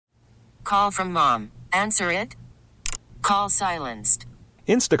Call from mom. Answer it. Call silenced.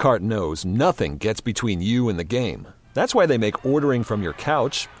 Instacart knows nothing gets between you and the game. That's why they make ordering from your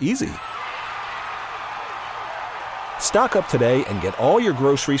couch easy. Stock up today and get all your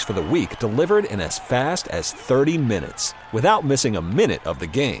groceries for the week delivered in as fast as 30 minutes without missing a minute of the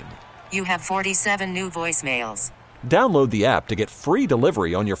game. You have 47 new voicemails. Download the app to get free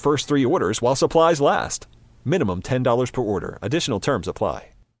delivery on your first 3 orders while supplies last. Minimum $10 per order. Additional terms apply.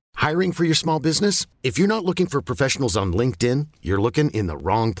 Hiring for your small business? If you're not looking for professionals on LinkedIn, you're looking in the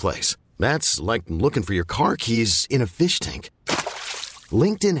wrong place. That's like looking for your car keys in a fish tank.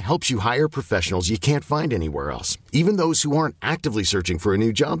 LinkedIn helps you hire professionals you can't find anywhere else, even those who aren't actively searching for a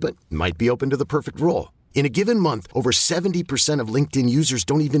new job but might be open to the perfect role. In a given month, over 70% of LinkedIn users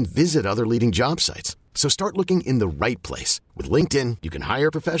don't even visit other leading job sites. So start looking in the right place. With LinkedIn, you can hire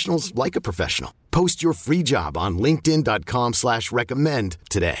professionals like a professional. Post your free job on linkedin.com/recommend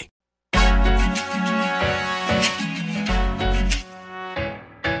today.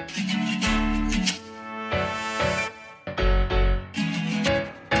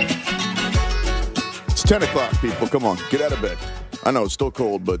 It's 10 o'clock, people. Come on, get out of bed. I know it's still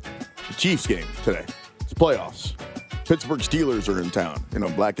cold, but the Chiefs game today. It's playoffs. Pittsburgh Steelers are in town. You know,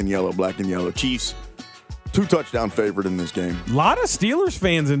 black and yellow, black and yellow. Chiefs, 2-touchdown favorite in this game. A lot of Steelers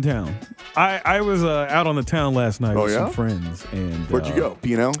fans in town. I was out on the town last night with some friends. And where'd you go?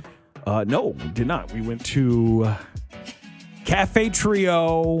 P&L? No, we did not. We went to Cafe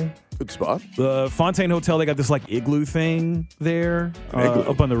Trio. Good spot. The Fontaine Hotel, they got this like igloo thing there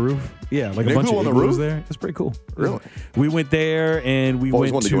up on the roof. Yeah, like a bunch of igloos there. It's pretty cool. Really? We went there and we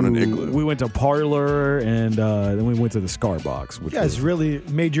went to Parlor and then we went to the Scarbox. You guys really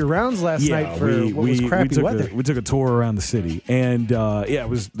made your rounds last night for what was crappy weather. We took a tour around the city and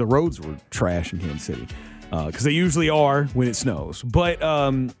the roads were trash in Kansas City. Because they usually are when it snows. But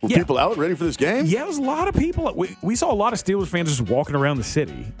were people out ready for this game? Yeah, it was a lot of people. We saw a lot of Steelers fans just walking around the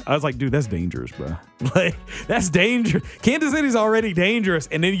city. I was like, dude, that's dangerous, bro. Like, that's dangerous. Kansas City's already dangerous,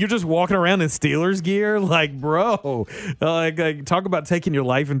 and then you're just walking around in Steelers gear. Like, bro, like talk about taking your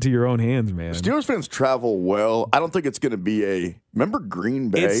life into your own hands, man. Steelers fans travel well. I don't think it's going to be a. Remember Green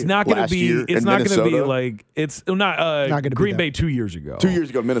Bay? It's not going to be. It's not going to be like it's not gonna Green Bay 2 years ago. 2 years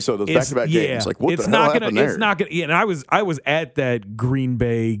ago, Minnesota. Those back-to-back games. Like, what the hell happened there? It's not going to. Yeah, and I was at that Green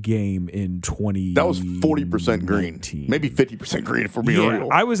Bay game in 20. That was 40% green, maybe 50% green if we're being real.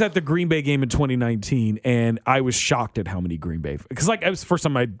 I was at the Green Bay game in 2019, and I was shocked at how many Green Bay because like it was the first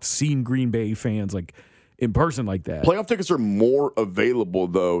time I'd seen Green Bay fans like in person like that. Playoff tickets are more available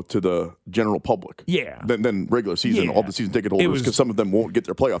though to the general public, than regular season. All the season ticket holders because some of them won't get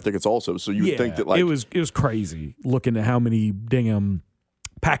their playoff tickets also. So you would think that like it was crazy looking at how many damn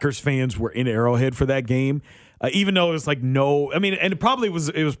Packers fans were in Arrowhead for that game. Even though it was like no, I mean, and it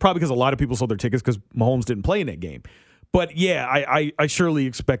was probably because a lot of people sold their tickets because Mahomes didn't play in that game. But yeah, I surely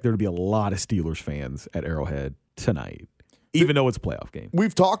expect there to be a lot of Steelers fans at Arrowhead tonight, even though it's a playoff game.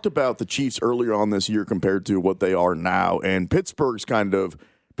 We've talked about the Chiefs earlier on this year compared to what they are now, and Pittsburgh's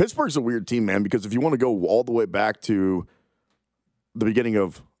a weird team, man, because if you want to go all the way back to the beginning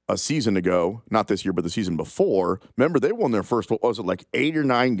of a season ago, not this year, but the season before, remember they won their first, 8 or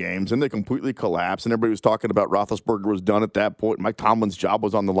 9 games, and they completely collapsed, and everybody was talking about Roethlisberger was done at that point. Mike Tomlin's job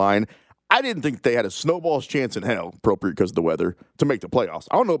was on the line. I didn't think they had a snowball's chance in hell, appropriate because of the weather, to make the playoffs.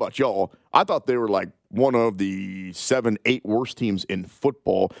 I don't know about y'all. I thought they were like one of the 7-8 worst teams in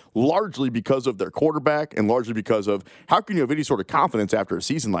football, largely because of their quarterback and largely because of how can you have any sort of confidence after a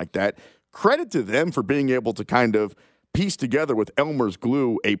season like that? Credit to them for being able to kind of piece together with Elmer's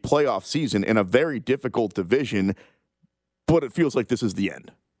glue a playoff season in a very difficult division, but it feels like this is the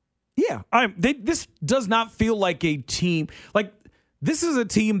end. Yeah, this does not feel like a team. Like, this is a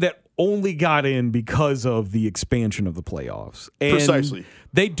team that only got in because of the expansion of the playoffs. And precisely.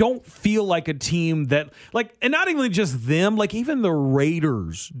 They don't feel like a team that, like, and not even just them, like, even the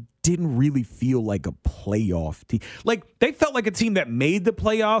Raiders didn't really feel like a playoff team. Like, they felt like a team that made the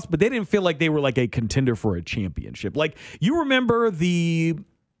playoffs, but they didn't feel like they were like a contender for a championship. Like, you remember the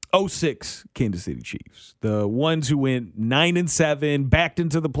 2006 Kansas City Chiefs, the ones who went 9-7, backed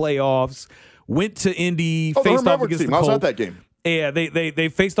into the playoffs, went to Indy, faced off against the Colts. I was at that game. Yeah, they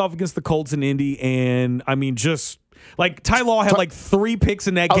faced off against the Colts in Indy, and I mean, just like Ty Law had like 3 picks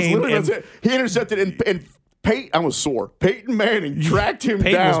in that game. He intercepted and Peyton. I was sore. Peyton Manning tracked him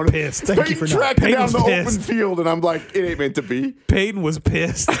Peyton down. Was pissed. Peyton tracked him down the open field, and I'm like, it ain't meant to be. Peyton was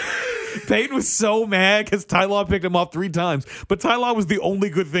pissed. Peyton was so mad because Ty Law picked him off 3 times. But Ty Law was the only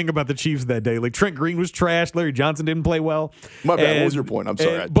good thing about the Chiefs that day. Like, Trent Green was trash. Larry Johnson didn't play well. My bad. What was your point? I'm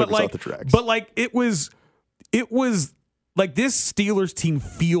sorry. I took us off the tracks. But like it was like this Steelers team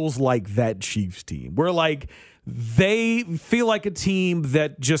feels like that Chiefs team, where like they feel like a team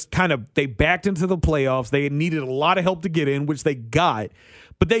that just kind of they backed into the playoffs. They needed a lot of help to get in, which they got.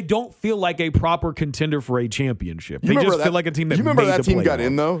 But they don't feel like a proper contender for a championship. They just feel like a team that. You remember made that the team playoffs. Got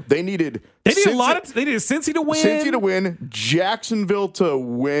in though? They needed They needed Cincy to win. Cincy to win, Jacksonville to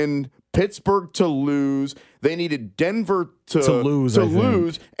win, Pittsburgh to lose. They needed Denver to lose,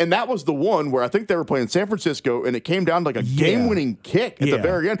 and that was the one where I think they were playing San Francisco, and it came down to like a game-winning kick at the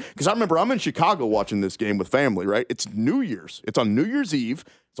very end. Because I remember I'm in Chicago watching this game with family. Right? It's New Year's. It's on New Year's Eve.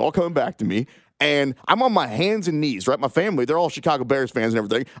 It's all coming back to me. And I'm on my hands and knees, right? My family, they're all Chicago Bears fans and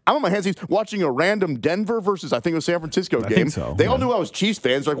everything. I'm on my hands and knees watching a random Denver versus, I think it was San Francisco game. They all knew I was Chiefs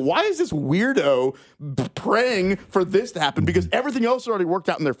fans. They're like, why is this weirdo praying for this to happen? Because everything else already worked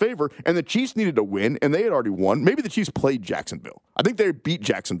out in their favor, and the Chiefs needed to win, and they had already won. Maybe the Chiefs played Jacksonville. I think they beat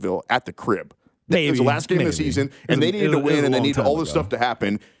Jacksonville at the crib. It was the last game of the season, and they needed to win, and they needed all this stuff to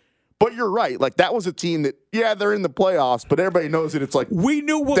happen. But you're right. Like, that was a team that, they're in the playoffs, but everybody knows that it's like. We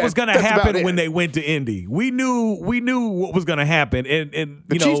knew what was going to happen when they went to Indy. We knew what was going to happen. And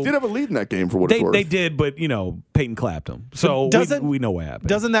the Chiefs did have a lead in that game for what it's worth. They did, but, Peyton clapped them. So we know what happened.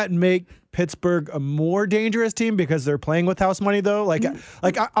 Doesn't that make Pittsburgh a more dangerous team because they're playing with house money, though? Like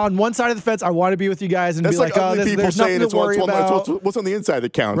on one side of the fence, I want to be with you guys and that's be like, there's nothing to worry about. What's on the inside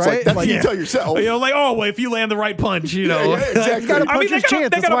that counts? Right? Like, that's what you tell yourself. If you land the right punch, exactly.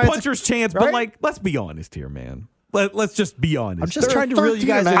 They got a puncher's chance, but let's be honest here, man. Let's just be honest. I'm just trying to reel you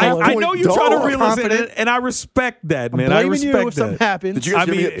guys in. I know you're trying to reel us in, and I respect that, man. I respect you if something happens. Did you guys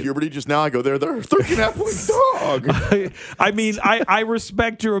hit puberty just now? I go, they're 13.5 point dog. I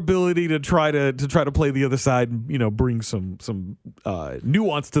respect your ability to try to play the other side and bring some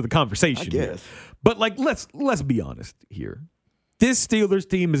nuance to the conversation. I guess. But let's be honest here. This Steelers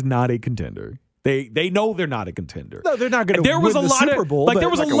team is not a contender. They know they're not a contender. No, they're not going to win the Super Bowl. There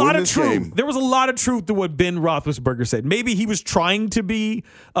was a lot of truth. There was a lot of truth to what Ben Roethlisberger said. Maybe he was trying to be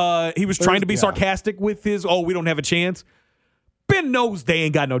sarcastic with his, we don't have a chance. Ben knows they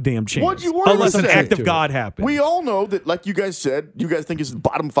ain't got no damn chance unless an act of God happens. We all know that, like you guys said, you guys think he's the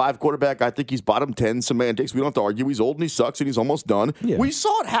bottom 5 quarterback. I think he's bottom 10. Semantics. We don't have to argue. He's old and he sucks and he's almost done. Yeah. We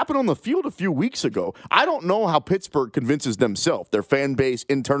saw it happen on the field a few weeks ago. I don't know how Pittsburgh convinces themselves, their fan base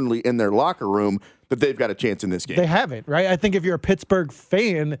internally in their locker room, that they've got a chance in this game. They haven't, right? I think if you're a Pittsburgh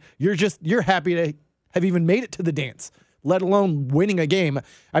fan, you're happy to have even made it to the dance, let alone winning a game.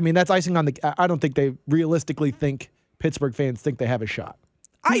 I mean, that's icing on the. I don't think they realistically think Pittsburgh fans think they have a shot.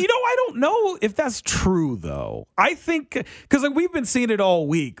 I don't know if that's true, though. I think, because we've been seeing it all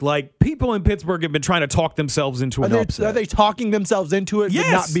week. Like, people in Pittsburgh have been trying to talk themselves into an upset. Are they talking themselves into it, yes.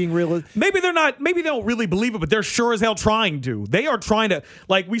 but not being realistic? Maybe they're not. Maybe they don't really believe it, but they're sure as hell trying to. They are trying to,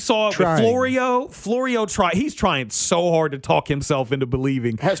 like we saw with Florio. Florio he's trying so hard to talk himself into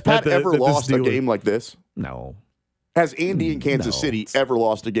believing. Has Pat ever lost a game like this? No. Has Andy in Kansas City ever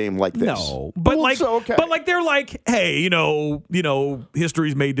lost a game like this? No, but they're like, hey,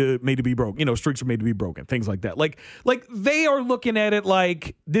 history's made to be broken. Streaks are made to be broken. Things like that. Like they are looking at it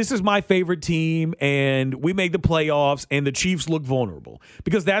like, this is my favorite team, and we made the playoffs, and the Chiefs look vulnerable,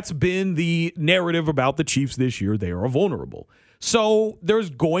 because that's been the narrative about the Chiefs this year. They are vulnerable. So there's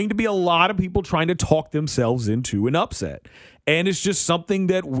going to be a lot of people trying to talk themselves into an upset. And it's just something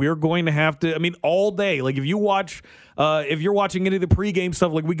that we're going to have to, all day. Like, if you're watching any of the pregame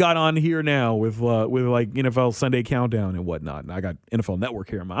stuff like we got on here now with like NFL Sunday Countdown and whatnot, and I got NFL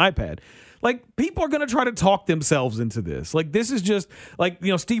Network here on my iPad, like, people are going to try to talk themselves into this. Like, this is just, like,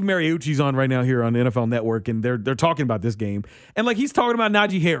 Steve Mariucci's on right now here on NFL Network, and they're talking about this game. And, like, he's talking about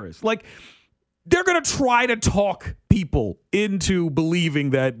Najee Harris. Like, they're going to try to talk people into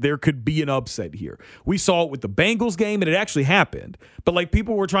believing that there could be an upset here. We saw it with the Bengals game, and it actually happened. But, like,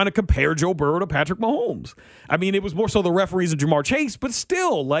 people were trying to compare Joe Burrow to Patrick Mahomes. It was more so the referees and Jamar Chase, but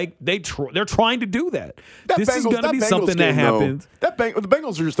still, like, they're trying to do that. This is going to be something that happens. The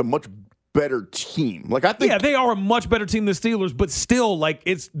Bengals are just a much better team. Like, I think, yeah, they are a much better team than the Steelers, but still, like,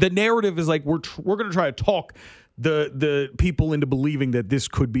 it's the narrative is like we're going to try to talk the people into believing that this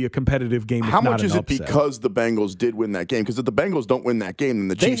could be a competitive game. How much is it because the Bengals did win that game? Because if the Bengals don't win that game, then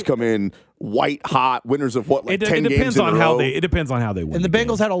the Chiefs come in white hot, winners of 10 games in a row? It depends on how they win. And the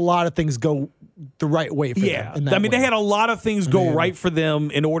Bengals had a lot of things go the right way for them. They had a lot of things go right for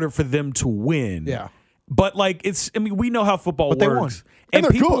them in order for them to win. Yeah. But, like, we know how football works. And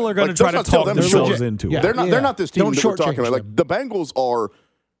people are going to try to talk themselves into it. They're not this team that we're talking about. Like, the Bengals are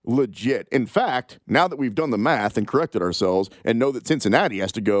legit. In fact, now that we've done the math and corrected ourselves and know that Cincinnati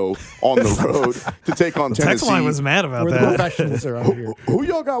has to go on the road to take on Tennessee. Text line was mad about We're that. the professionals around here. Who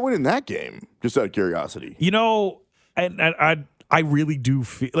y'all got winning that game? Just out of curiosity. I really do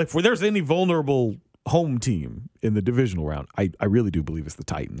feel like if there's any vulnerable home team in the divisional round, I really do believe it's the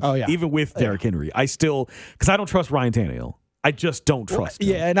Titans. Oh, yeah. Even with Derrick Henry, I still, because I don't trust Ryan Tannehill. I just don't trust him.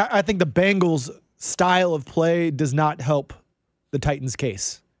 Yeah, and I think the Bengals' style of play does not help the Titans'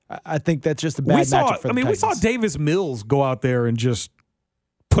 case. I think that's just a bad matchup for the Titans. We saw Davis Mills go out there and just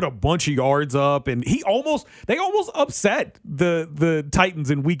put a bunch of yards up, and they almost upset the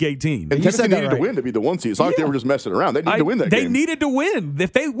Titans in Week 18. And Tennessee needed to win to be the 1 seed. It's not like they were just messing around. They needed to win that game. They needed to win.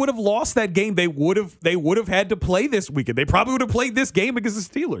 If they would have lost that game, they would have had to play this weekend. They probably would have played this game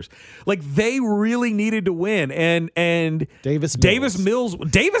against the Steelers. Like, they really needed to win. And Davis Mills,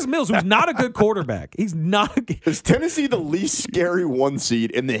 who's not a good quarterback. He's not. Is Tennessee the least scary 1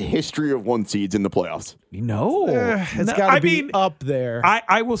 seed in the history of 1 seeds in the playoffs? No, it's got to be up there.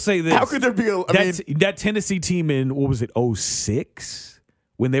 I will say this. How could there be that Tennessee team in, what was it, 06?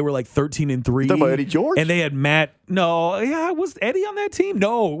 When they were like 13-3. Talking about Eddie George? And they had Matt. No, yeah, was Eddie on that team?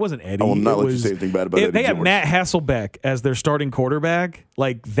 No, it wasn't Eddie. I will not let you say anything bad about Eddie They had George. Matt Hasselbeck as their starting quarterback.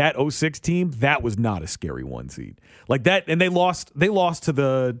 Like, that 06 team, that was not a scary 1 seed. Like that, and they lost to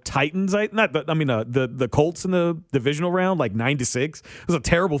the Titans. The Colts in the divisional round, like 9-6. It was a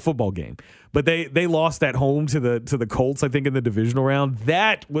terrible football game. But they lost at home to the Colts, I think, in the divisional round.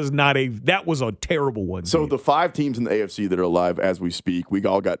 That was a terrible 1 seed. So the 5 teams in the AFC that are alive as we speak, we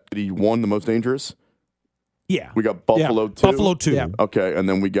all got 1 the most dangerous. Yeah. We got Buffalo 2. Buffalo 2. Yeah. Okay, and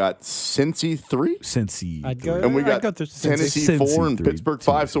then we got Cincy 3. Cincy. And we got Tennessee 4 and Pittsburgh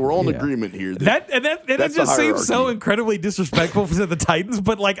 5. So we're all in agreement here. That just seems so incredibly disrespectful to the Titans.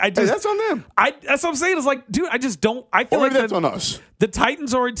 But like, that's on them. That's what I'm saying. Is like, dude, I just don't. I feel like that's on us. The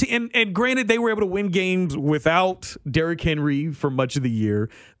Titans are, and granted, they were able to win games without Derrick Henry for much of the year.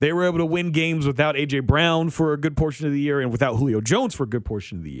 They were able to win games without A.J. Brown for a good portion of the year, and without Julio Jones for a good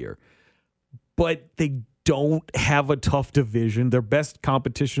portion of the year. But they don't have a tough division. Their best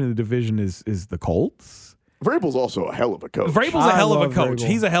competition in the division is the Colts. Vrabel's also a hell of a coach. Vrabel's a hell of a coach. Vrabel.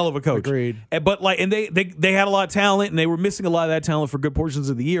 He's a hell of a coach. Agreed. But they had a lot of talent, and they were missing a lot of that talent for good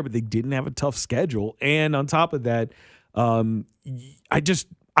portions of the year, but they didn't have a tough schedule. And on top of that, I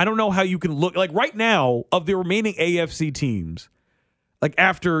don't know how you can look like right now of the remaining AFC teams, like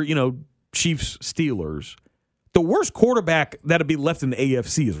after, Chiefs, Steelers, the worst quarterback that'll be left in the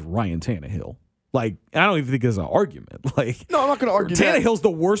AFC is Ryan Tannehill. Like, I don't even think there's an argument. Like, no, I'm not going to argue that. Tannehill's the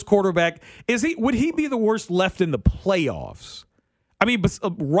worst quarterback. Would he be the worst left in the playoffs? I mean,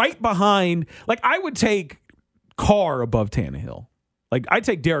 right behind, like, I would take Carr above Tannehill. Like, I'd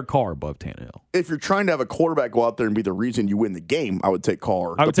take Derek Carr above Tannehill. If you're trying to have a quarterback go out there and be the reason you win the game, I would take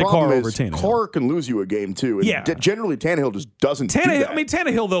Carr. I would take Carr over Tannehill. Carr can lose you a game, too. And generally, Tannehill just doesn't do that. I mean,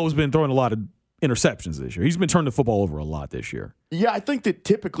 Tannehill, though, has been throwing a lot of interceptions this year. He's been turning the football over a lot this year. Yeah, I think that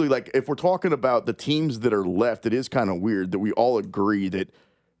typically, like, if we're talking about the teams that are left, it is kind of weird that we all agree that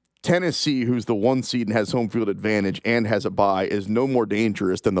Tennessee, who's the 1 seed and has home field advantage and has a bye, is no more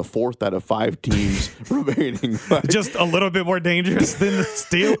dangerous than the 4th out of 5 teams remaining. Like, just a little bit more dangerous than the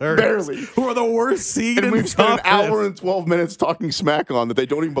Steelers. Barely. Who are the worst seed and in we've spent an conference. hour and 12 minutes talking smack on that they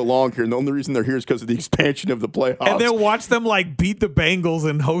don't even belong here. And the only reason they're here is because of the expansion of the playoffs. And then watch them, like, beat the Bengals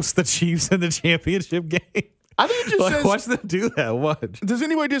and host the Chiefs in the championship game. I think it just says... Watch them do that. Watch. Does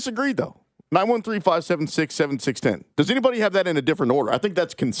anybody disagree, though? 913-576-7610. Does anybody have that in a different order? I think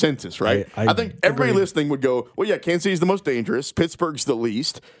that's consensus, right? I think everybody listening would go, well, yeah, Kansas City's the most dangerous. Pittsburgh's the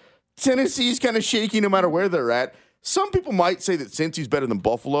least. Tennessee's kind of shaky no matter where they're at. Some people might say that Cincy's better than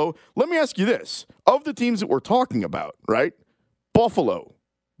Buffalo. Let me ask you this. Of the teams that we're talking about, right? Buffalo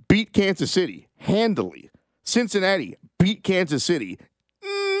beat Kansas City handily. Cincinnati beat Kansas City.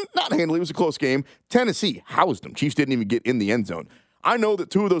 Not handily. It was a close game. Tennessee housed them. Chiefs didn't even get in the end zone. I know that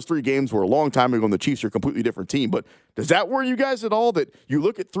 2 of those 3 games were a long time ago and the Chiefs are a completely different team, but does that worry you guys at all that you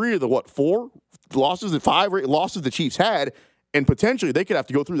look at 3 of the, 4 losses, 5 losses the Chiefs had, and potentially they could have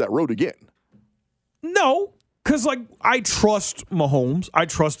to go through that road again? No, because, like, I trust Mahomes. I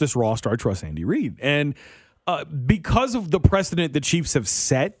trust this roster. I trust Andy Reid. And because of the precedent the Chiefs have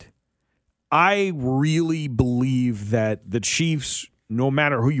set, I really believe that the Chiefs, no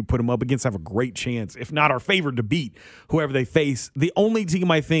matter who you put them up against, have a great chance, if not are favored to beat whoever they face. The only team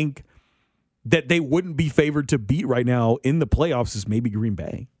I think that they wouldn't be favored to beat right now in the playoffs is maybe Green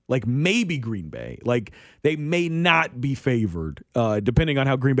Bay. Like, maybe Green Bay. Like, they may not be favored, depending on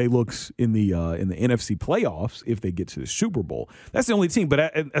how Green Bay looks in the NFC playoffs if they get to the Super Bowl. That's the only team.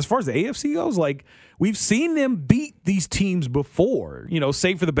 But as far as the AFC goes, like, we've seen them beat these teams before,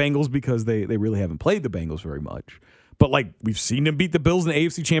 save for the Bengals because they really haven't played the Bengals very much. But, like, we've seen them beat the Bills in the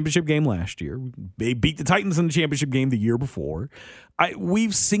AFC Championship game last year. They beat the Titans in the championship game the year before.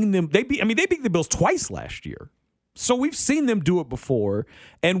 We've seen them. They beat the Bills twice last year. So we've seen them do it before,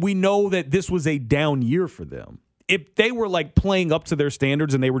 and we know that this was a down year for them. If they were like playing up to their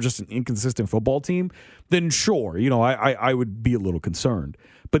standards and they were just an inconsistent football team, then sure, I would be a little concerned.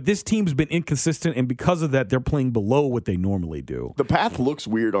 But this team's been inconsistent, and because of that, they're playing below what they normally do. The path looks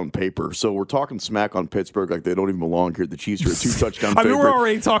weird on paper, so we're talking smack on Pittsburgh like they don't even belong here. The Chiefs are a 2-touchdown favorite. We're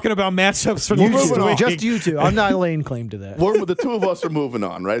already talking about matchups for next week. Just you two. I'm not laying claim to that. The two of us are moving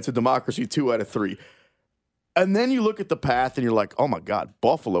on, right? It's a democracy, 2 out of 3. And then you look at the path and you're like, oh my God,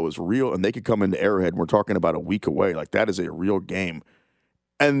 Buffalo is real, and they could come into Arrowhead, and we're talking about a week away. Like, that is a real game.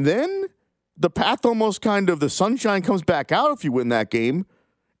 And then the path almost the sunshine comes back out if you win that game.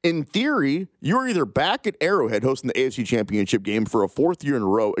 In theory, you're either back at Arrowhead hosting the AFC Championship game for a 4th year in a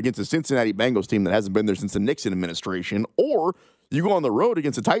row against the Cincinnati Bengals team that hasn't been there since the Nixon administration, or you go on the road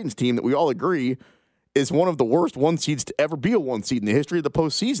against a Titans team that we all agree is one of the worst 1 seeds to ever be a 1 seed in the history of the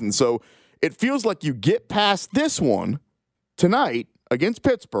postseason. So it feels like you get past this one tonight against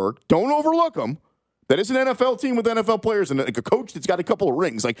Pittsburgh. Don't overlook them. That is an NFL team with NFL players and a coach that's got a couple of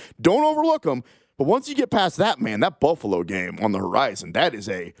rings. Like, don't overlook them. But once you get past that, man, that Buffalo game on the horizon, that is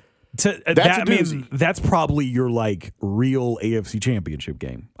a doozy. That's probably your real AFC Championship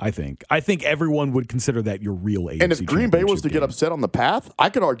game. I think everyone would consider that your real AFC. And if Green Bay was to get upset on the path, I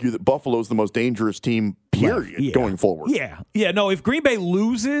could argue that Buffalo's the most dangerous team, period, going forward. Yeah. No, if Green Bay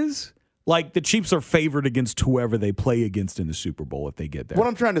loses, the Chiefs are favored against whoever they play against in the Super Bowl if they get there. What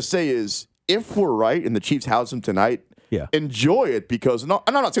I'm trying to say is, if we're right and the Chiefs house them tonight, enjoy it, because I'm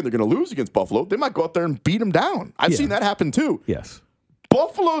not saying they're going to lose against Buffalo. They might go out there and beat them down. I've seen that happen too. Yes.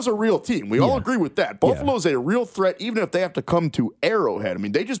 Buffalo's a real team. We all agree with that. Buffalo's a real threat, even if they have to come to Arrowhead. I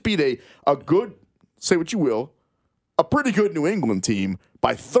mean, they just beat a good, say what you will, a pretty good New England team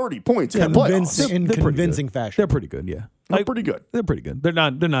by 30 points in the playoffs. In convincing fashion. They're pretty good, yeah. They're pretty good. They're pretty good. They're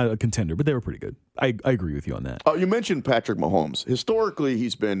not a contender, but they were pretty good. I agree with you on that. You mentioned Patrick Mahomes. Historically,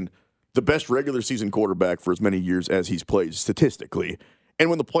 he's been the best regular season quarterback for as many years as he's played statistically. And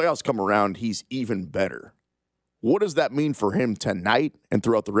when the playoffs come around, he's even better. What does that mean for him tonight and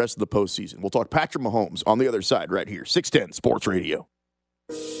throughout the rest of the postseason? We'll talk Patrick Mahomes on the other side right here. 610 Sports Radio.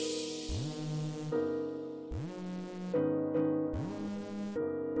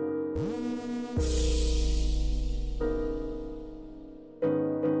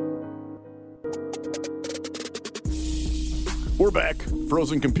 We're back.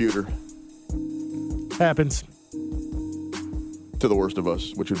 Frozen computer. Happens. To the worst of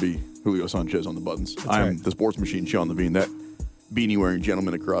us, which would be Julio Sanchez on the buttons. I'm the sports machine, Sean Levine, that beanie-wearing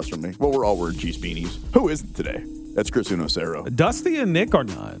gentleman across from me. Well, we're all wearing Chiefs beanies. Who isn't today? That's Chris Unocero. Dusty and Nick are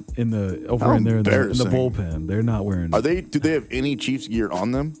not in the bullpen. They're not wearing. Are they? Do they have any Chiefs gear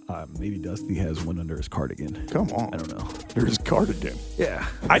on them? Maybe Dusty has one under his cardigan. Come on, I don't know. There's his cardigan. Yeah,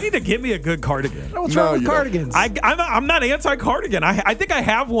 I need to get me a good cardigan. What's wrong with cardigans? I'm not anti-cardigan. I think I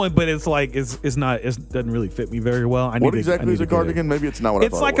have one, but it's not. It doesn't really fit me very well. What exactly is a cardigan? Maybe it's not what I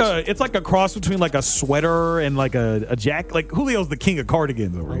thought it was. It's like a cross between like a sweater and like a jacket. Like Julio's the king of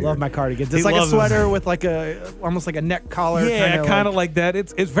cardigans over here. I love my cardigans. It's like a sweater with almost like a neck collar. Yeah, kind of like that.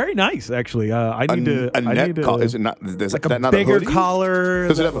 It's very nice, actually. I need to. Is it not? Is like that a not bigger a hoodie? collar.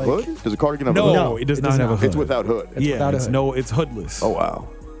 Does it have a hood? Does a cardigan have a hood? No, it does not have a hood. It's without hood. It's hoodless. Oh wow.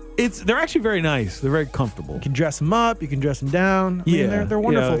 They're actually very nice. They're very comfortable. You can dress them up. You can dress them down. They're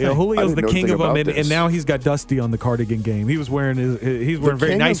wonderful. Yeah, Julio's the king of them, and now he's got Dusty on the cardigan game. He was wearing a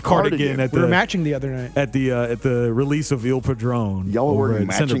very nice cardigan we were matching the other night at the release of Il Padrone. Y'all were wearing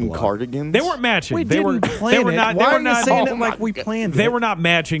matching cardigans. They weren't matching. We didn't plan it. Why are you saying it like we planned it? They were not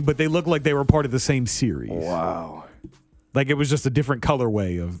matching, but they looked like they were part of the same series. Wow. Like it was just a different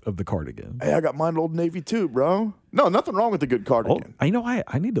colorway of the cardigan. Hey, I got mine Old Navy too, bro. No, nothing wrong with a good cardigan. I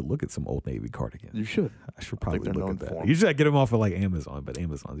need to look at some Old Navy cardigans. You should. I should probably look at that. Usually I get them off of Amazon, but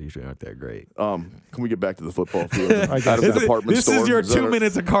Amazons usually aren't that great. Can we get back to the football field? Out of the department this store. is your 2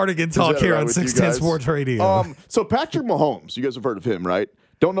 minutes of cardigan talk here on 610 Sports Radio. So Patrick Mahomes, you guys have heard of him, right?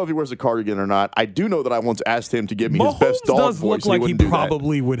 Don't know if he wears a cardigan or not. I do know that I once asked him to give me his best dog does voice. Look like he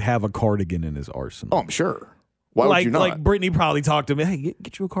probably would have a cardigan in his arsenal. Oh, I'm sure. Why would you not? Like Brittany probably talked to me, hey,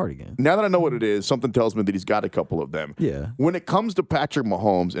 get you a cardigan. Now that I know what it is, something tells me that he's got a couple of them. Yeah. When it comes to Patrick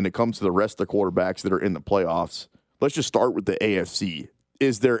Mahomes and it comes to the rest of the quarterbacks that are in the playoffs, let's just start with the AFC.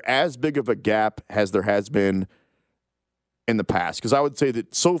 Is there as big of a gap as there has been in the past? Because I would say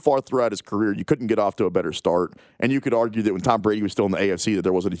that so far throughout his career, you couldn't get off to a better start. And you could argue that when Tom Brady was still in the AFC, that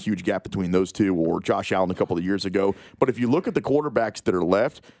there wasn't a huge gap between those two or Josh Allen a couple of years ago. But if you look at the quarterbacks that are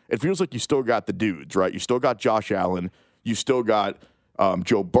left, it feels like you still got the dudes, right? You still got Josh Allen. You still got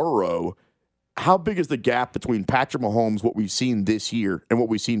Joe Burrow. how big is the gap between Patrick Mahomes, what we've seen this year, and what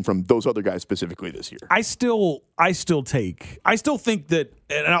we've seen from those other guys specifically this year? I still think that,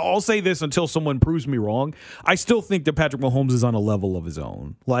 and I'll say this until someone proves me wrong, I still think that Patrick Mahomes is on a level of his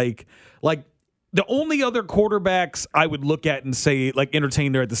own. Like the only other quarterbacks I would look at and say, like,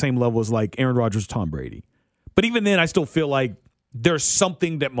 entertain they're at the same level as, like, Aaron Rodgers, Tom Brady. But even then, I still feel like there's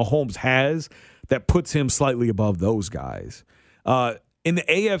something that Mahomes has that puts him slightly above those guys. In the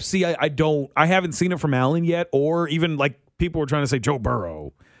AFC, I haven't seen it from Allen yet, or even, like, people were trying to say Joe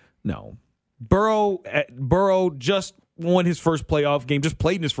Burrow. No. Burrow just won his first playoff game, just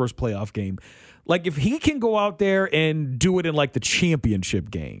played in his first playoff game. Like, if he can go out there and do it in, like, the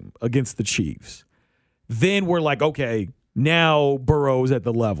championship game against the Chiefs, then we're like, okay, now Burrow's at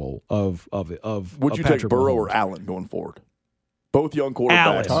the level of Would you take Burrow or Allen going forward? Both young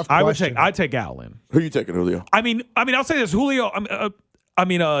quarterbacks. Allen. I'd take Allen. Who are you taking, Julio? I mean, I'll say this, Julio.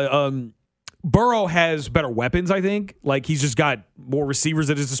 Burrow has better weapons, I think. Like, he's just got more receivers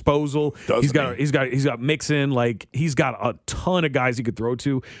at his disposal. He's got Mixon. Like, he's got a ton of guys he could throw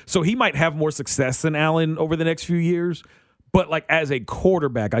to. So he might have more success than Allen over the next few years. But, like, as a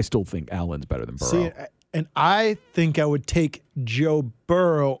quarterback, I still think Allen's better than Burrow. See, and I think I would take Joe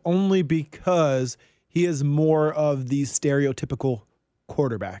Burrow only because he is more of the stereotypical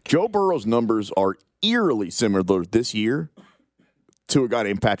quarterback. Joe Burrow's numbers are eerily similar this year to a guy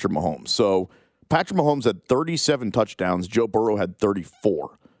named Patrick Mahomes. So Patrick Mahomes had 37 touchdowns. Joe Burrow had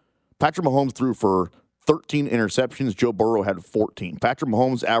 34. Patrick Mahomes threw for 13 interceptions. Joe Burrow had 14. Patrick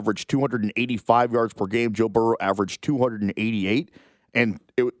Mahomes averaged 285 yards per game. Joe Burrow averaged 288. And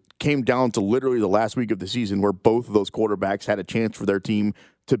it came down to literally the last week of the season where both of those quarterbacks had a chance for their team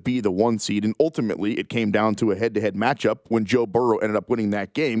to be the 1 seed. And ultimately, it came down to a head-to-head matchup when Joe Burrow ended up winning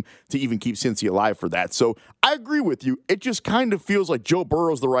that game to even keep Cincy alive for that. So I agree with you. It just kind of feels like Joe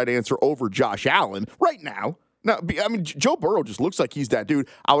Burrow's the right answer over Josh Allen right now. Now, I mean, Joe Burrow just looks like he's that dude.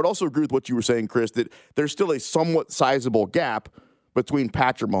 I would also agree with what you were saying, Chris, that there's still a somewhat sizable gap between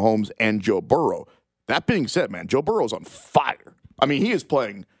Patrick Mahomes and Joe Burrow. That being said, man, Joe Burrow's on fire. I mean, he is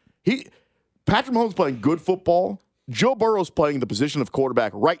playing Patrick Mahomes playing good football. Joe Burrow's playing the position of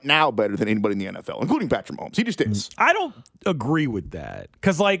quarterback right now better than anybody in the NFL, including Patrick Mahomes. He just is. I don't agree with that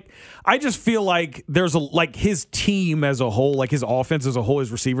because, like, I just feel like there's his team as a whole, like his offense as a whole,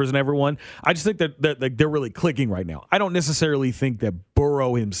 his receivers and everyone. I just think that they're really clicking right now. I don't necessarily think that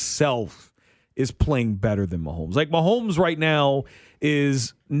Burrow himself is playing better than Mahomes. Like, Mahomes right now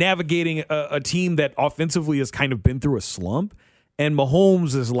is navigating a team that offensively has kind of been through a slump, and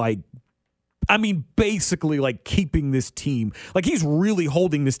Mahomes is basically like keeping this team, like he's really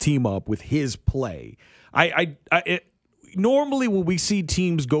holding this team up with his play. Normally when we see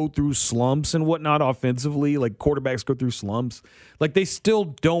teams go through slumps and whatnot offensively, like quarterbacks go through slumps, like they still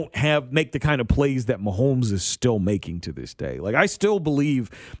don't make the kind of plays that Mahomes is still making to this day. Like, I still believe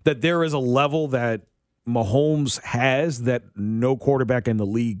that there is a level that Mahomes has that no quarterback in the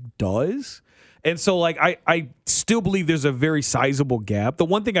league does. And so, like, I still believe there's a very sizable gap. The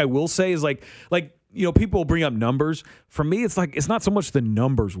one thing I will say is, like people bring up numbers. For me, it's like, it's not so much the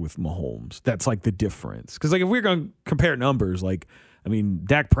numbers with Mahomes that's, like, the difference. Because, like, if we're going to compare numbers, like, I mean,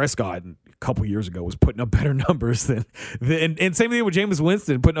 Dak Prescott a couple years ago was putting up better numbers than and same thing with Jameis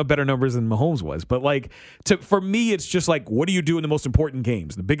Winston, putting up better numbers than Mahomes was. But, like, for me, it's just like, what do you do in the most important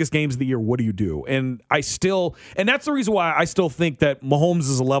games, the biggest games of the year? What do you do? And that's the reason why I still think that Mahomes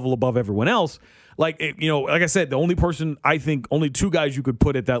is a level above everyone else. Like, like I said, the only two guys you could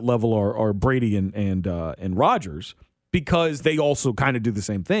put at that level are Brady and Rodgers, because they also kind of do the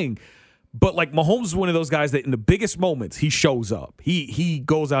same thing. But, like, Mahomes is one of those guys that in the biggest moments, he shows up. He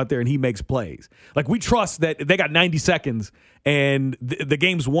goes out there and he makes plays. Like, we trust that they got 90 seconds and the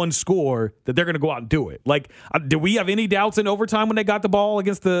game's one score, that they're going to go out and do it. Like, did we have any doubts in overtime when they got the ball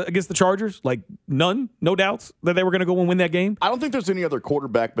against the Chargers? Like, none? No doubts that they were going to go and win that game? I don't think there's any other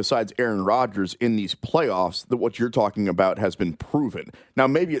quarterback besides Aaron Rodgers in these playoffs that what you're talking about has been proven. Now,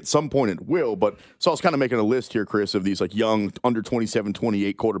 maybe at some point it will, but so I was kind of making a list here, Chris, of these, like, young, under 27,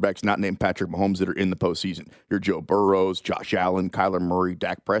 28 quarterbacks not named Patrick Mahomes that are in the postseason. Your Joe Burrows, Josh Allen, Kyler Murray,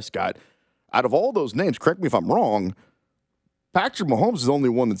 Dak Prescott. Out of all those names, correct me if I'm wrong, Patrick Mahomes is the only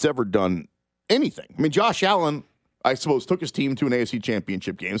one that's ever done anything. I mean, Josh Allen, I suppose, took his team to an AFC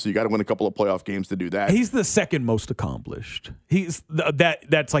championship game, so you got to win a couple of playoff games to do that. He's the second most accomplished. He's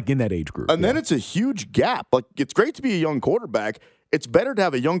that's like in that age group. And then it's a huge gap. Like, it's great to be a young quarterback. It's better to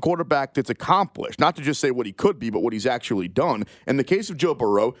have a young quarterback that's accomplished, not to just say what he could be, but what he's actually done. In the case of Joe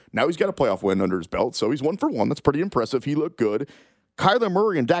Burrow, now he's got a playoff win under his belt, so he's 1 for 1. That's pretty impressive. He looked good. Kyler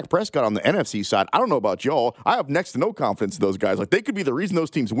Murray and Dak Prescott on the NFC side, I don't know about y'all. I have next to no confidence in those guys. Like, they could be the reason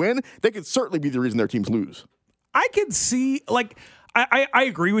those teams win. They could certainly be the reason their teams lose. I can see, like, I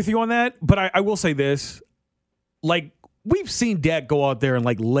agree with you on that, but I will say this. Like, we've seen Dak go out there and,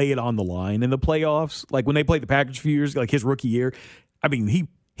 like, lay it on the line in the playoffs. Like, when they played the Packers a few years, like, his rookie year, I mean,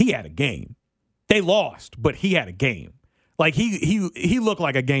 he had a game. They lost, but he had a game. Like, he looked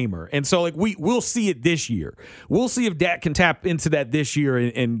like a gamer. And so, like, we'll see it this year. We'll see if Dak can tap into that this year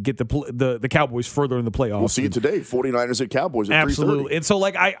and get the Cowboys further in the playoffs. We'll see it today. 49ers at Cowboys at 3:30. Absolutely. And so,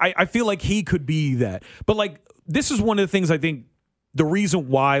 like, I feel like he could be that. But, like, this is one of the things I think the reason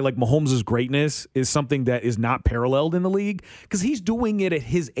why, like, Mahomes' greatness is something that is not paralleled in the league, because he's doing it at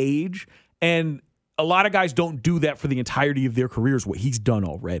his age, and a lot of guys don't do that for the entirety of their careers, what he's done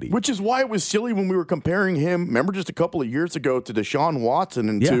already. Which is why it was silly when we were comparing him, remember, just a couple of years ago to Deshaun Watson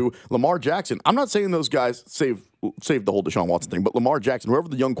and to Lamar Jackson. I'm not saying those guys saved the whole Deshaun Watson thing, but Lamar Jackson, whoever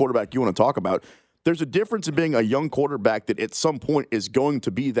the young quarterback you want to talk about, there's a difference in being a young quarterback that at some point is going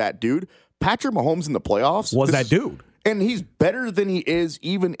to be that dude. Patrick Mahomes in the playoffs was that dude. And he's better than he is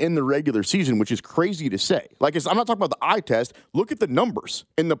even in the regular season, which is crazy to say. Like, I'm not talking about the eye test. Look at the numbers.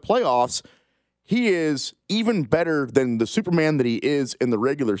 In the playoffs, he is even better than the Superman that he is in the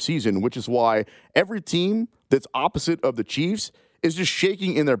regular season, which is why every team that's opposite of the Chiefs is just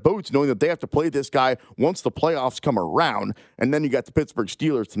shaking in their boots, knowing that they have to play this guy once the playoffs come around. And then you got the Pittsburgh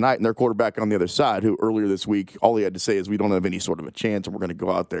Steelers tonight and their quarterback on the other side, who earlier this week, all he had to say is we don't have any sort of a chance and we're going to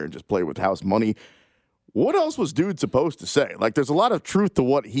go out there and just play with house money. What else was dude supposed to say? Like, there's a lot of truth to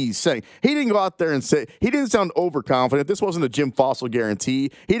what he's saying. He didn't go out there and say, he didn't sound overconfident. This wasn't a Jim Fossil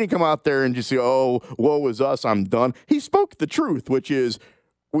guarantee. He didn't come out there and just say, oh, woe is us, I'm done. He spoke the truth, which is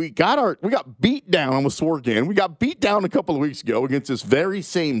we got beat down. I almost swore again. We got beat down a couple of weeks ago against this very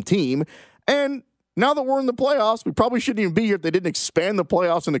same team. And now that we're in the playoffs, we probably shouldn't even be here if they didn't expand the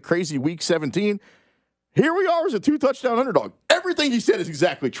playoffs in the crazy week 17. Here we are as a 2-touchdown underdog. Everything he said is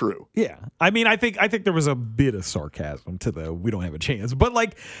exactly true. Yeah. I mean, I think there was a bit of sarcasm to the we don't have a chance. But,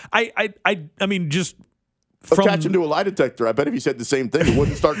 like, I mean, just from attach him to a lie detector. I bet if he said the same thing, it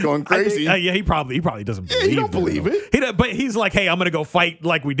wouldn't start going crazy. Yeah, he probably doesn't believe it. He don't believe it. But he's like, hey, I'm going to go fight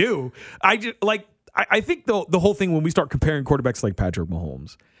like we do. I think the whole thing when we start comparing quarterbacks like Patrick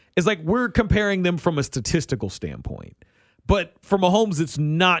Mahomes is like we're comparing them from a statistical standpoint. But for Mahomes, it's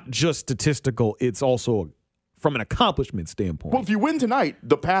not just statistical. It's also from an accomplishment standpoint. Well, if you win tonight,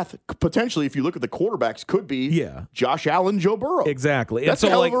 the path potentially, if you look at the quarterbacks, could be Josh Allen, Joe Burrow. Exactly. That's a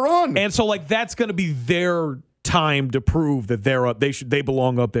hell of a run. And so, like, that's going to be their time to prove that they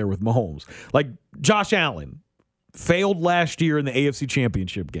belong up there with Mahomes. Like, Josh Allen failed last year in the AFC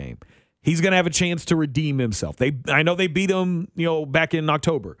Championship game. He's going to have a chance to redeem himself. I know they beat him, back in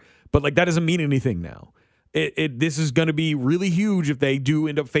October, but, like, that doesn't mean anything now. This is going to be really huge if they do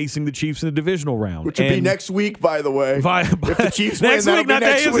end up facing the Chiefs in the divisional round, which would be next week, by the way. If the Chiefs win, next week, not the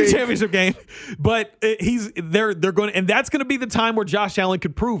AFC Championship game, but they're going, and that's going to be the time where Josh Allen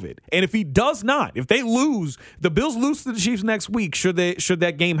could prove it. And if he does not, if they lose, the Bills lose to the Chiefs next week, should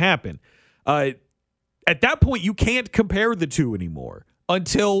that game happen, at that point you can't compare the two anymore.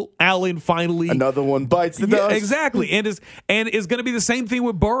 Until Allen finally another one bites the dust. Exactly. And is going to be the same thing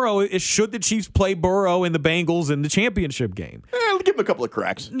with Burrow. Should the Chiefs play Burrow and the Bengals in the championship game? Give him a couple of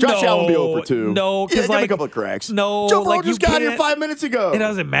cracks. Josh Allen will be over too. No, give him a couple of cracks. No, Joe Burrow just got here 5 minutes ago. It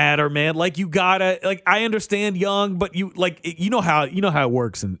doesn't matter, man. Like, you gotta, like, I understand young, but you know how it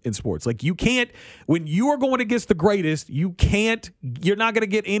works in sports. Like, you can't, when you are going against the greatest, you're not gonna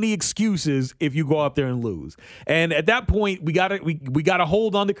get any excuses if you go out there and lose. And at that point, we gotta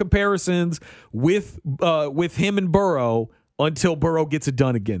hold on to comparisons with him and Burrow until Burrow gets it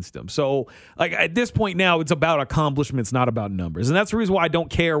done against him. So, like, at this point now, it's about accomplishments, not about numbers. And that's the reason why I don't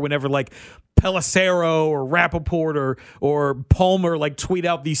care whenever, like, Pelissero or Rappaport or Palmer, like, tweet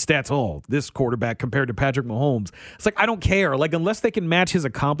out these stats. Oh, this quarterback compared to Patrick Mahomes. It's like, I don't care. Like, unless they can match his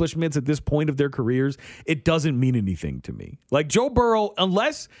accomplishments at this point of their careers, it doesn't mean anything to me. Like, Joe Burrow,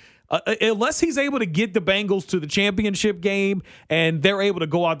 unless he's able to get the Bengals to the championship game and they're able to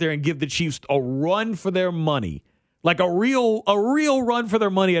go out there and give the Chiefs a run for their money, like a real run for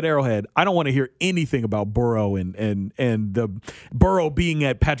their money at Arrowhead, I don't want to hear anything about Burrow and the Burrow being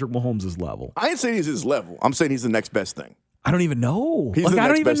at Patrick Mahomes' level. I ain't saying he's his level. I'm saying he's the next best thing. I don't even know. I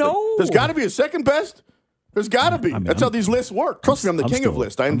don't even know. There's got to be a second best. There's got to be. That's how these lists work. Trust me, I'm the king of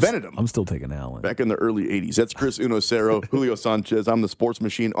lists. I invented them. I'm still taking Allen. Back in the early 80s. That's Chris Unocero, Julio Sanchez. I'm the sports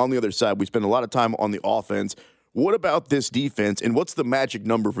machine. On the other side, we spend a lot of time on the offense. What about this defense, and what's the magic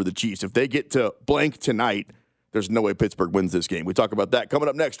number for the Chiefs? If they get to blank tonight, there's no way Pittsburgh wins this game. We talk about that coming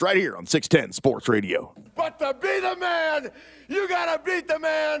up next right here on 610 Sports Radio. But to be the man, you got to beat the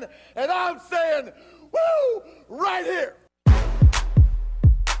man. And I'm saying, woo, right here.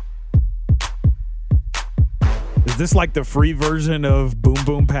 Is this like the free version of Boom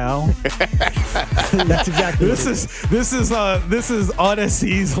Boom Pow? That's exactly This is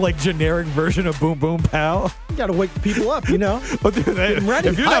Odyssey's like generic version of Boom Boom Pow. You got to wake people up, you know. But dude, them ready.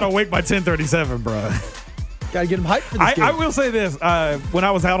 if you're not awake by 10:37, bro. Got to get them hyped for this game. I will say this: when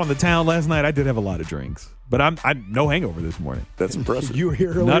I was out on the town last night, I did have a lot of drinks, but I no hangover this morning. That's impressive. You were here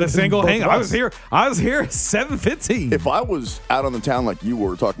earlier. Not a single than both hangover. of us. I was here at 7:15. If I was out on the town like you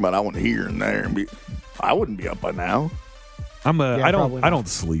were talking about, I went here and there, I wouldn't be up by now. I probably not. don't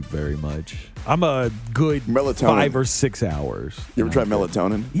sleep very much. I'm a good Melatonin. 5 or 6 hours. You ever tried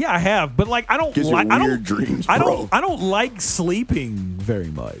melatonin? Yeah, I have, but like I don't Gives you like weird dreams, bro. I don't like sleeping very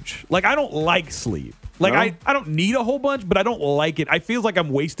much. Like I don't like sleep. Like No? I don't need a whole bunch, but I don't like it. I feel like I'm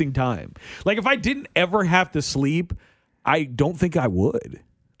wasting time. Like if I didn't ever have to sleep, I don't think I would.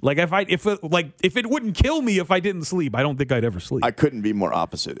 Like if it wouldn't kill me if I didn't sleep, I don't think I'd ever sleep. I couldn't be more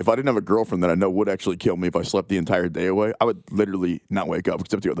opposite. If I didn't have a girlfriend that I know would actually kill me if I slept the entire day away, I would literally not wake up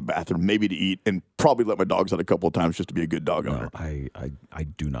except to go to the bathroom, maybe to eat, and probably let my dogs out a couple of times just to be a good dog owner. I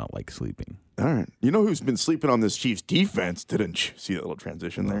do not like sleeping. All right. You know who's been sleeping on this Chiefs defense? Didn't you see that little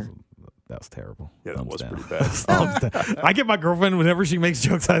transition there? That was terrible. Yeah, that Thumbs was down. pretty bad. Thumbs down. I get my girlfriend whenever she makes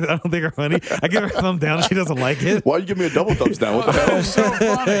jokes I don't think are funny. I give her a thumb down. She doesn't like it. Why you give me a double thumbs down? What the hell? That's so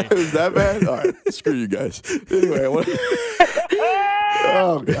funny. Is that bad? All right, screw you guys. Anyway,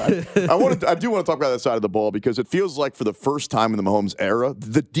 oh god, I do want to talk about that side of the ball because it feels like for the first time in the Mahomes era,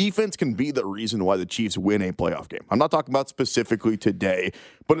 the defense can be the reason why the Chiefs win a playoff game. I'm not talking about specifically today,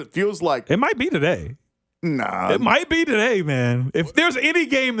 but it feels like It might be today. nah. It might be today, man. If there's any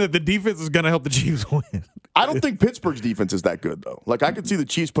game that the defense is going to help the Chiefs win. I don't think Pittsburgh's defense is that good, though. Like, I could see the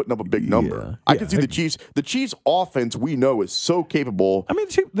Chiefs putting up a big number. Yeah. I could see the Chiefs. The Chiefs' offense, we know, is so capable. I mean,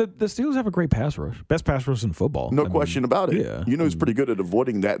 the Steelers have a great pass rush. Best pass rush in football. No question about it. yeah. You know who's pretty good at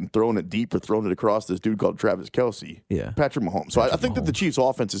avoiding that and throwing it deep or throwing it across this dude called Travis Kelce. Yeah. Patrick Mahomes. So I think that the Chiefs'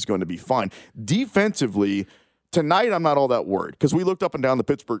 offense is going to be fine. Defensively, tonight I'm not all that worried because we looked up and down the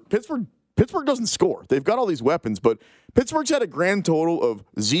Pittsburgh doesn't score. They've got all these weapons, but Pittsburgh's had a grand total of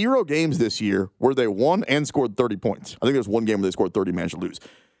 0 games this year where they won and scored 30 points. I think there's one game where they scored 30, managed to lose.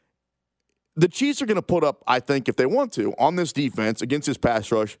 The Chiefs are going to put up, I think, if they want to, on this defense against this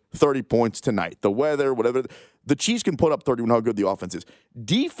pass rush, 30 points tonight. The weather, whatever. The Chiefs can put up 30 when how good the offense is.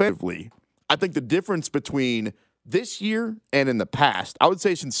 Defensively, I think the difference between this year and in the past, I would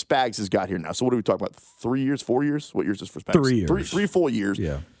say since Spags has got here now. So what are we talking about? 3 years, 4 years? What years is for Spags? 3 years. Three full years.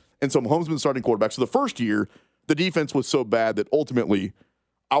 Yeah. And so Mahomes been starting quarterback. So the first year, the defense was so bad that ultimately,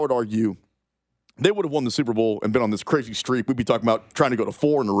 I would argue, they would have won the Super Bowl and been on this crazy streak. We'd be talking about trying to go to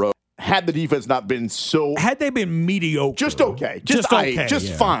 4 in a row. Had the defense not been so... Had they been mediocre. Just okay. Just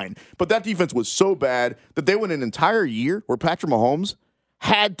yeah. fine. But that defense was so bad that they went an entire year where Patrick Mahomes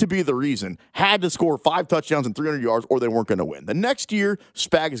had to be the reason, had to score 5 touchdowns and 300 yards or they weren't going to win. The next year,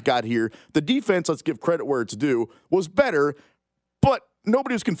 Spags got here. The defense, let's give credit where it's due, was better, but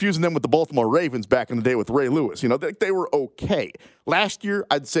nobody was confusing them with the Baltimore Ravens back in the day with Ray Lewis. You know, they were okay. Last year,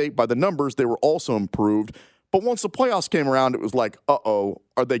 I'd say by the numbers, they were also improved. But once the playoffs came around, it was like, are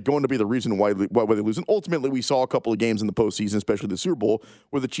they going to be the reason why they lose? And ultimately, we saw a couple of games in the postseason, especially the Super Bowl,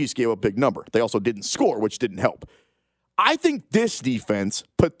 where the Chiefs gave a big number. They also didn't score, which didn't help. I think this defense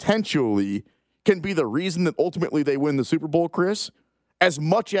potentially can be the reason that ultimately they win the Super Bowl, Chris, as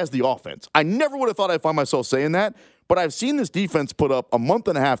much as the offense. I never would have thought I'd find myself saying that, but I've seen this defense put up a month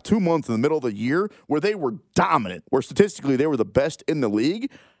and a half, 2 months in the middle of the year where they were dominant, where statistically they were the best in the league.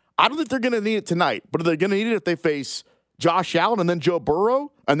 I don't think they're going to need it tonight, but are they going to need it if they face Josh Allen and then Joe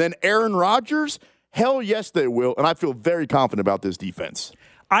Burrow and then Aaron Rodgers? Hell yes, they will, and I feel very confident about this defense.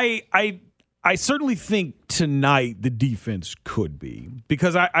 I certainly think tonight the defense could be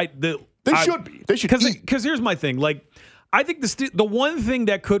because they should be. They should because here's my thing. Like I think the one thing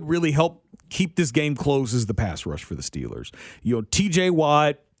that could really help keep this game close is the pass rush for the Steelers. You know, T.J.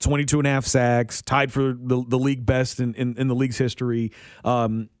 Watt, 22.5 sacks, tied for the league best in the league's history.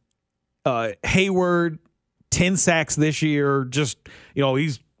 Hayward, 10 sacks this year. Just, you know,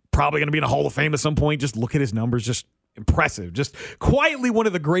 he's probably going to be in the Hall of Fame at some point. Just look at his numbers. Just impressive. Just quietly one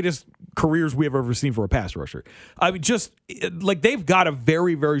of the greatest careers we have ever seen for a pass rusher. I mean, just like they've got a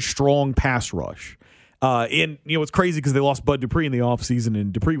very, very strong pass rush. And, you know, it's crazy because they lost Bud Dupree in the offseason,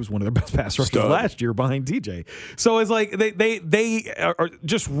 and Dupree was one of their best pass rushers last year behind TJ. So it's like they are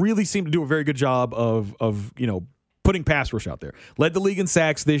just really seem to do a very good job of you know, putting pass rush out there. Led the league in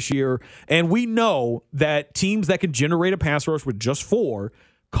sacks this year. And we know that teams that can generate a pass rush with just 4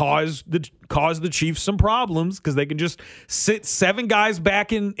 cause the Chiefs some problems because they can just sit 7 guys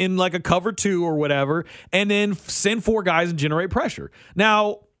back in like a cover 2 or whatever and then send 4 guys and generate pressure.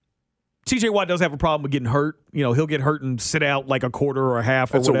 Now, TJ Watt does have a problem with getting hurt. He'll get hurt and sit out like a quarter or a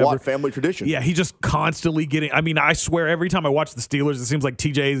half or whatever. That's a Watt family tradition. Yeah, he's just constantly getting – I swear every time I watch the Steelers, it seems like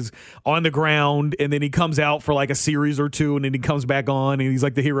TJ's on the ground and then he comes out for like a series or 2 and then he comes back on and he's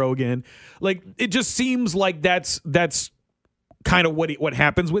like the hero again. Like, it just seems like that's kind of what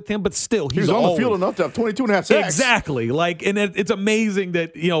happens with him, but still he's on the field enough to have 22 and a half sacks. Exactly. And it's amazing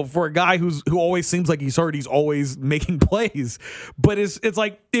that, for a guy who always seems like he's hurt, he's always making plays. But it's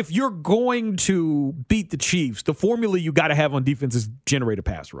like if you're going to beat the Chiefs, the formula you got to have on defense is generate a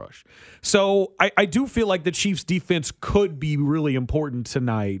pass rush. So I do feel like the Chiefs defense could be really important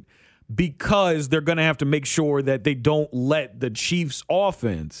tonight because they're going to have to make sure that they don't let the Chiefs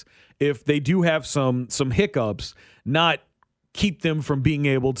offense, if they do have some hiccups, not keep them from being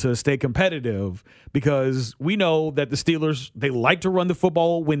able to stay competitive, because we know that the Steelers, they like to run the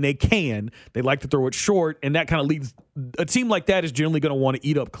football when they can. They like to throw it short, and that kind of leads – a team like that is generally going to want to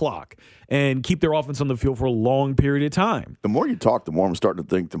eat up clock and keep their offense on the field for a long period of time. The more you talk, the more I'm starting to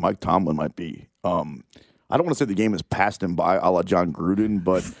think that Mike Tomlin might be I don't want to say the game has passed him by a la John Gruden,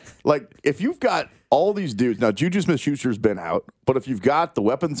 but like if you've got all these dudes, now Juju Smith-Schuster's been out, but if you've got the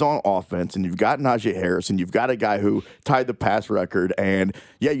weapons on offense and you've got Najee Harris and you've got a guy who tied the pass record and,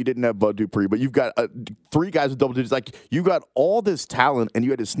 yeah, you didn't have Bud Dupree, but you've got 3 guys with double digits. Like, you got all this talent and you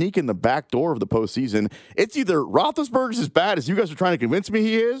had to sneak in the back door of the postseason. It's either Roethlisberger's as bad as you guys are trying to convince me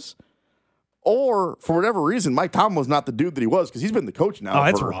he is, or, for whatever reason, Mike Tomlin was not the dude that he was because he's been the coach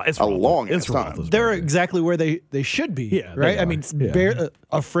now for a long time. They're exactly where they should be, right? I mean,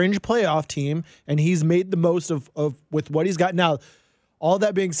 a fringe playoff team, and he's made the most of with what he's got now. All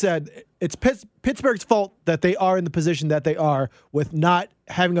that being said, it's Pittsburgh's fault that they are in the position that they are with not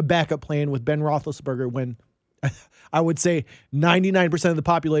having a backup plan with Ben Roethlisberger when I would say 99% of the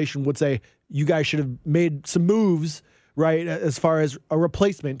population would say you guys should have made some moves, right, as far as a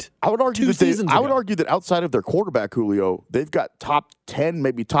replacement. I would argue that outside of their quarterback, Julio, they've got top 10,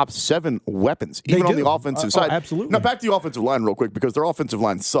 maybe top 7 weapons, even on the offensive side. Absolutely. Now, back to the offensive line real quick, because their offensive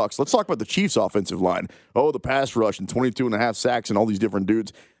line sucks. Let's talk about the Chiefs' offensive line. Oh, the pass rush and 22 and a half sacks and all these different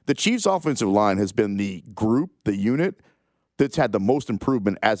dudes. The Chiefs' offensive line has been the group, the unit, that's had the most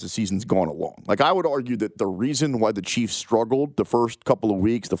improvement as the season's gone along. Like, I would argue that the reason why the Chiefs struggled the first couple of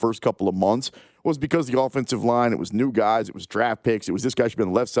weeks, the first couple of months, was because the offensive line, it was new guys, it was draft picks, it was this guy should be on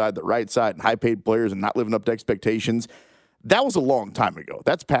the left side, the right side, and high-paid players and not living up to expectations. That was a long time ago.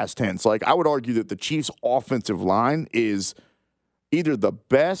 That's past tense. Like, I would argue that the Chiefs' offensive line is either the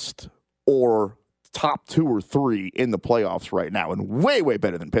best or top 2 or 3 in the playoffs right now, and way, way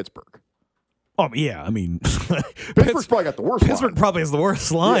better than Pittsburgh. Oh yeah, I mean, Pittsburgh's probably got the worst. Pittsburgh probably has the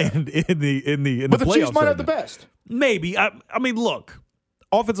worst line in the playoffs. But the Chiefs might have the best. Maybe. I mean, look,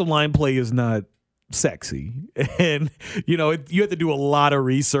 offensive line play is not sexy, and you have to do a lot of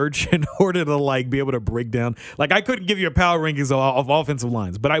research in order to be able to break down. Like, I couldn't give you a power rankings of offensive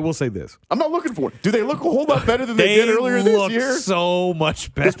lines, but I will say this: I'm not looking for it. Do they look a whole lot better than they did earlier this year? So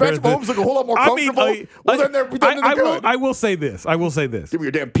much better. Does Patrick Mahomes look a whole lot more comfortable? Then they're good. I will say this. Give me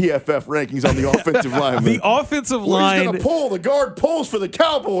your damn PFF rankings on the offensive line. The offensive line. He's going to the guard pulls for the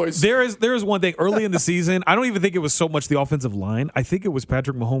Cowboys. There is one thing early in the season. I don't even think it was so much the offensive line. I think it was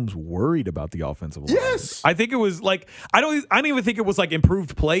Patrick Mahomes worried about the offensive line. Yes. I think it was I don't even think it was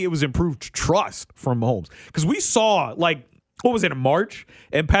improved play. It was improved trust from Mahomes, because we saw what was it, in March,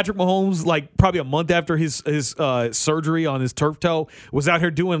 and Patrick Mahomes probably a month after his surgery on his turf toe was out here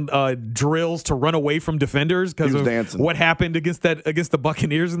doing drills to run away from defenders because of dancing. What happened against the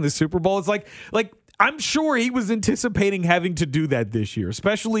Buccaneers in the Super Bowl. It's like I'm sure he was anticipating having to do that this year,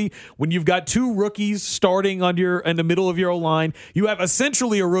 especially when you've got 2 rookies starting in the middle of your O-line. You have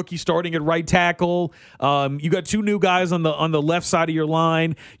essentially a rookie starting at right tackle. You got 2 new guys on the left side of your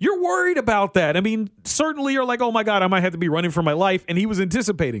line. You're worried about that. I mean, certainly you're like, oh my God, I might have to be running for my life. And he was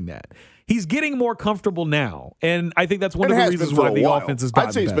anticipating that. He's getting more comfortable now, and I think that's one of the reasons why the offense has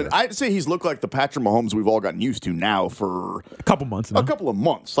gotten better. I'd say he's looked like the Patrick Mahomes we've all gotten used to now for a couple months.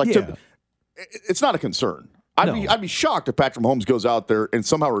 It's not a concern. I'd be shocked if Patrick Mahomes goes out there and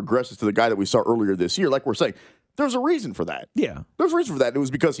somehow regresses to the guy that we saw earlier this year. Like we're saying, there's a reason for that. Yeah. There's a reason for that. It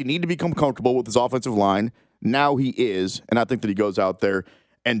was because he needed to become comfortable with his offensive line. Now he is, and I think that he goes out there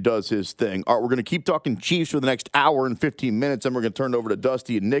and does his thing. All right, we're going to keep talking Chiefs for the next hour and 15 minutes, and we're going to turn it over to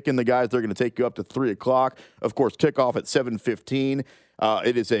Dusty and Nick and the guys. They're going to take you up to 3 o'clock. Of course, kickoff at 7:15.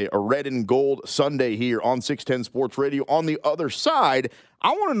 It is a red and gold Sunday here on 610 Sports Radio. On the other side,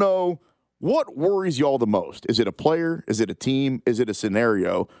 I want to know what worries y'all the most. Is it a player? Is it a team? Is it a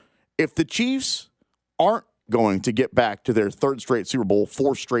scenario? If the Chiefs aren't going to get back to their third straight Super Bowl,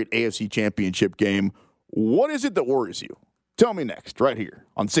 fourth straight AFC Championship game, what is it that worries you? Tell me next, right here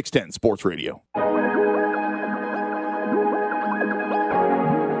on 610 Sports Radio.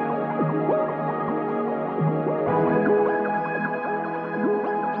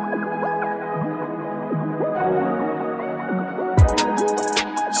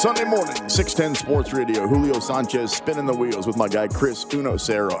 Sunday morning, 610 Sports Radio. Julio Sanchez spinning the wheels with my guy Chris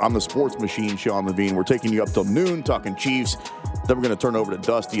Unocero on the Sports Machine, Sean Levine. We're taking you up till noon, talking Chiefs. Then we're going to turn over to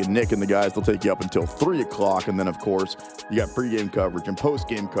Dusty and Nick and the guys. They'll take you up until 3 o'clock. And then, of course, you got pregame coverage and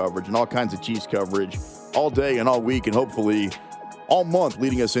postgame coverage and all kinds of Chiefs coverage all day and all week and hopefully all month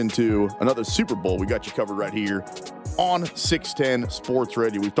leading us into another Super Bowl. We got you covered right here on 610 Sports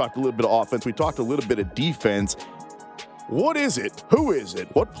Radio. We've talked a little bit of offense. We talked a little bit of defense. What is it? Who is it?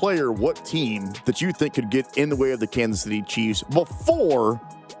 What player, what team that you think could get in the way of the Kansas City Chiefs before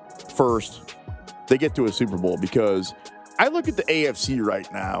first they get to a Super Bowl? Because I look at the AFC right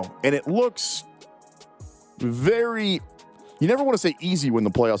now, and it looks very, you never want to say easy when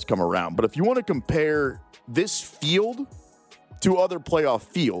the playoffs come around, but if you want to compare this field to other playoff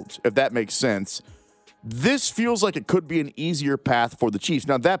fields, if that makes sense, this feels like it could be an easier path for the Chiefs.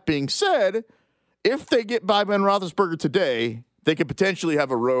 Now, that being said, if they get by Ben Roethlisberger today, they could potentially have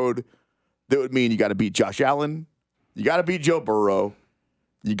a road that would mean you got to beat Josh Allen, you got to beat Joe Burrow,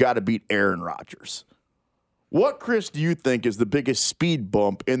 you got to beat Aaron Rodgers. What, Chris, do you think is the biggest speed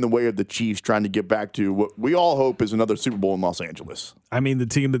bump in the way of the Chiefs trying to get back to what we all hope is another Super Bowl in Los Angeles? I mean, the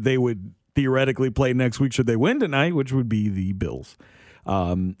team that they would theoretically play next week should they win tonight, which would be the Bills.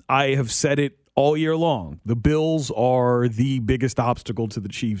 I have said it all year long. The Bills are the biggest obstacle to the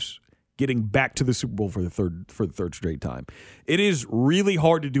Chiefs getting back to the Super Bowl for the third straight time. It is really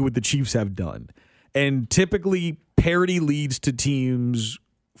hard to do what the Chiefs have done. And typically, parity leads to teams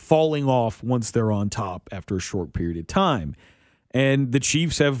falling off once they're on top after a short period of time. And the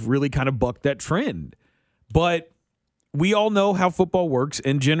Chiefs have really kind of bucked that trend. But we all know how football works,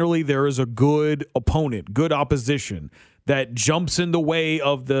 and generally there is a good opponent, good opposition that jumps in the way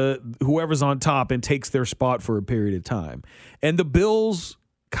of the whoever's on top and takes their spot for a period of time. And the Bills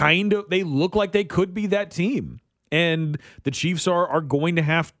they look like they could be that team. And the Chiefs are going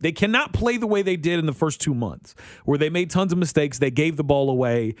to they cannot play the way they did in the first 2 months, where they made tons of mistakes, they gave the ball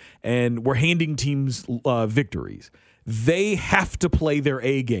away, and were handing teams victories. They have to play their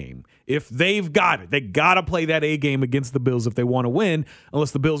A game. If they've got it, they got to play that A game against the Bills if they want to win,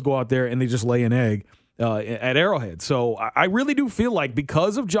 unless the Bills go out there and they just lay an egg at Arrowhead. So I really do feel like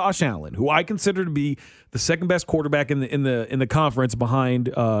because of Josh Allen, who I consider to be the second best quarterback in the conference behind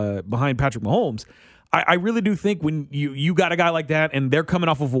Patrick Mahomes, I really do think when you got a guy like that and they're coming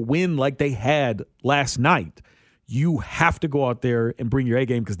off of a win like they had last night, you have to go out there and bring your A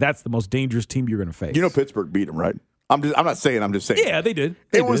game because that's the most dangerous team you're going to face. You know Pittsburgh beat them, right? I'm not saying. I'm just saying. Yeah, they did.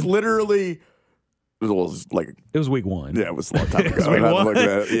 It was literally. It was week one. Yeah, it was a long time ago. It was week one.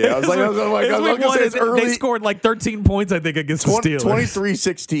 Yeah, I was like, they scored like 13 points, I think, against the Steelers.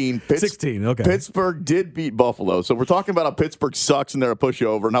 23-16. 16, okay. Pittsburgh did beat Buffalo. So we're talking about how Pittsburgh sucks and they're a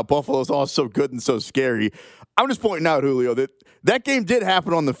pushover, and how Buffalo's all so good and so scary. I'm just pointing out, Julio, that game did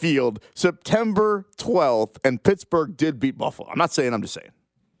happen on the field September 12th, and Pittsburgh did beat Buffalo. I'm not saying, I'm just saying.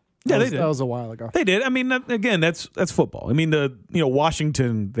 Yeah, they did. That was a while ago. They did. I mean, again, that's football. I mean,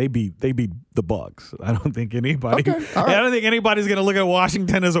 Washington, they beat the Bucs. I don't think anybody. Okay, all right. I don't think anybody's going to look at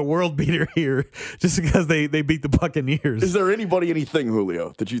Washington as a world beater here just because they beat the Buccaneers. Is there anything,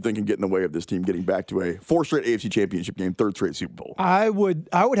 Julio, that you think can get in the way of this team getting back to a fourth straight AFC Championship game, third straight Super Bowl? I would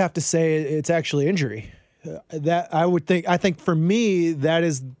have to say it's actually injury. I think for me that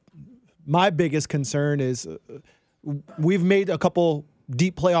is my biggest concern is we've made a couple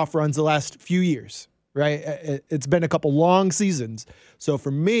deep playoff runs the last few years, right? It's been a couple long seasons. So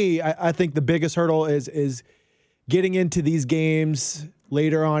for me, I think the biggest hurdle is getting into these games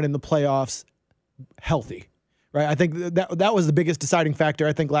later on in the playoffs healthy, right? I think that was the biggest deciding factor,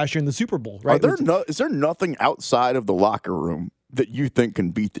 I think, last year in the Super Bowl, right? Is there nothing outside of the locker room that you think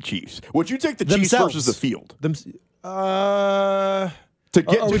can beat the Chiefs? Would you take the Chiefs versus the field? To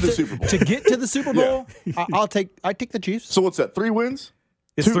get to the Super Bowl. To get to the Super Bowl, yeah. I take the Chiefs. So what's that, 3 wins?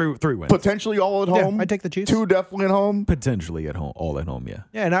 It's three wins. Potentially all at home? Yeah, I take the Chiefs. 2 definitely at home? Potentially at home, all at home, yeah.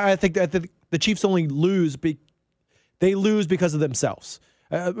 Yeah, and I think that the Chiefs only lose they lose because of themselves.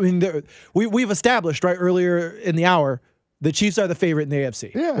 I mean, we've established right earlier in the hour the Chiefs are the favorite in the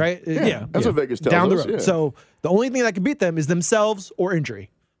AFC. Yeah. Right? Yeah. That's what Vegas tells down the us, road. yeah. So the only thing that can beat them is themselves or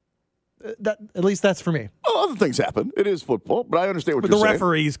injury. At least that's for me. Well, other things happen. It is football, but I understand what But you're the saying.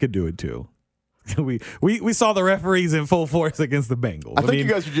 referees could do it too. We saw the referees in full force against the Bengals. I think you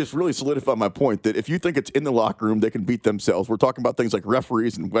guys are just really solidifying my point that if you think it's in the locker room, they can beat themselves. We're talking about things like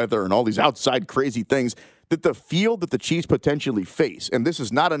referees and weather and all these outside crazy things that the field that the Chiefs potentially face. And this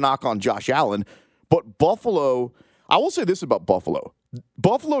is not a knock on Josh Allen, but Buffalo, I will say this about Buffalo.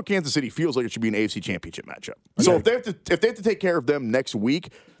 Buffalo, Kansas City feels like it should be an AFC championship matchup. Okay. So if they have to take care of them next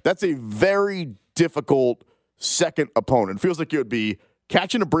week, that's a very difficult second opponent. It feels like it would be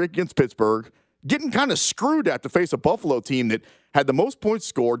catching a break against Pittsburgh, getting kind of screwed at to face a Buffalo team that had the most points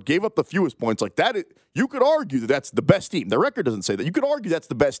scored, gave up the fewest points. Like that, you could argue that that's the best team. The record doesn't say that. You could argue that's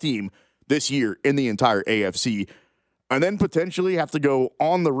the best team this year in the entire AFC. And then potentially have to go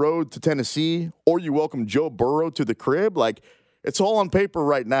on the road to Tennessee, or you welcome Joe Burrow to the crib. Like, it's all on paper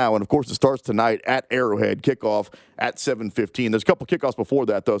right now. And, of course, it starts tonight at Arrowhead, kickoff at 7:15. There's a couple kickoffs before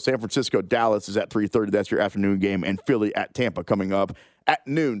that, though. San Francisco, Dallas is at 3:30. That's your afternoon game. And Philly at Tampa coming up at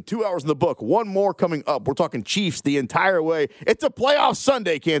noon. 2 hours in the book. One more coming up. We're talking Chiefs the entire way. It's a playoff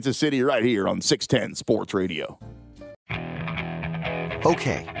Sunday, Kansas City, right here on 610 Sports Radio.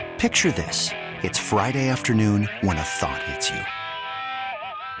 Okay, picture this. It's Friday afternoon when a thought hits you.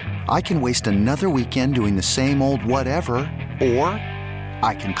 I can waste another weekend doing the same old whatever, or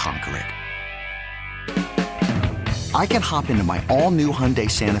I can conquer it. I can hop into my all-new Hyundai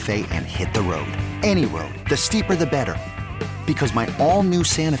Santa Fe and hit the road. Any road. The steeper, the better. Because my all-new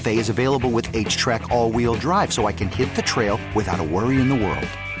Santa Fe is available with H-Track all-wheel drive, so I can hit the trail without a worry in the world.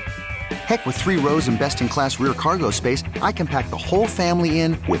 Heck, with 3 rows and best-in-class rear cargo space, I can pack the whole family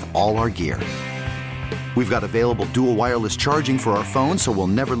in with all our gear. We've got available dual wireless charging for our phones, so we'll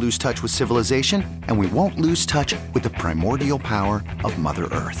never lose touch with civilization, and we won't lose touch with the primordial power of Mother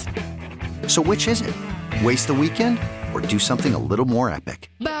Earth. So which is it? Waste the weekend or do something a little more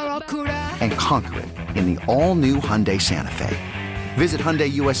epic? And conquer it in the all-new Hyundai Santa Fe. Visit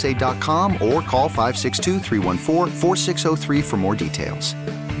HyundaiUSA.com or call 562-314-4603 for more details.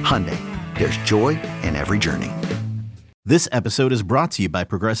 Hyundai, there's joy in every journey. This episode is brought to you by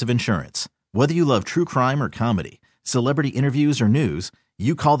Progressive Insurance. Whether you love true crime or comedy, celebrity interviews or news,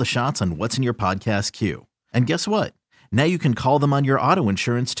 you call the shots on what's in your podcast queue. And guess what? Now you can call them on your auto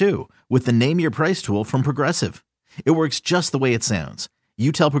insurance too with the Name Your Price tool from Progressive. It works just the way it sounds.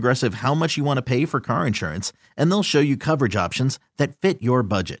 You tell Progressive how much you want to pay for car insurance, and they'll show you coverage options that fit your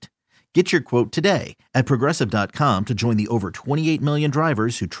budget. Get your quote today at Progressive.com to join the over 28 million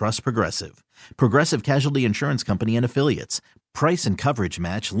drivers who trust Progressive. Progressive Casualty Insurance Company and Affiliates. Price and coverage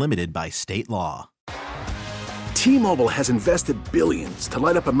match limited by state law. T-Mobile has invested billions to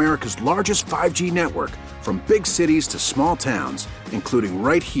light up America's largest 5G network, from big cities to small towns, including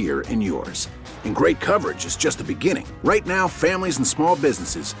right here in yours. And great coverage is just the beginning. Right now, families and small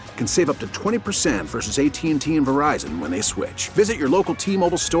businesses can save up to 20% versus AT&T and Verizon when they switch. Visit your local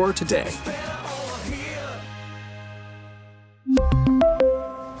T-Mobile store today.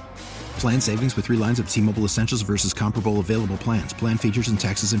 Plan savings with 3 lines of T-Mobile Essentials versus comparable available plans. Plan features and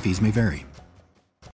taxes and fees may vary.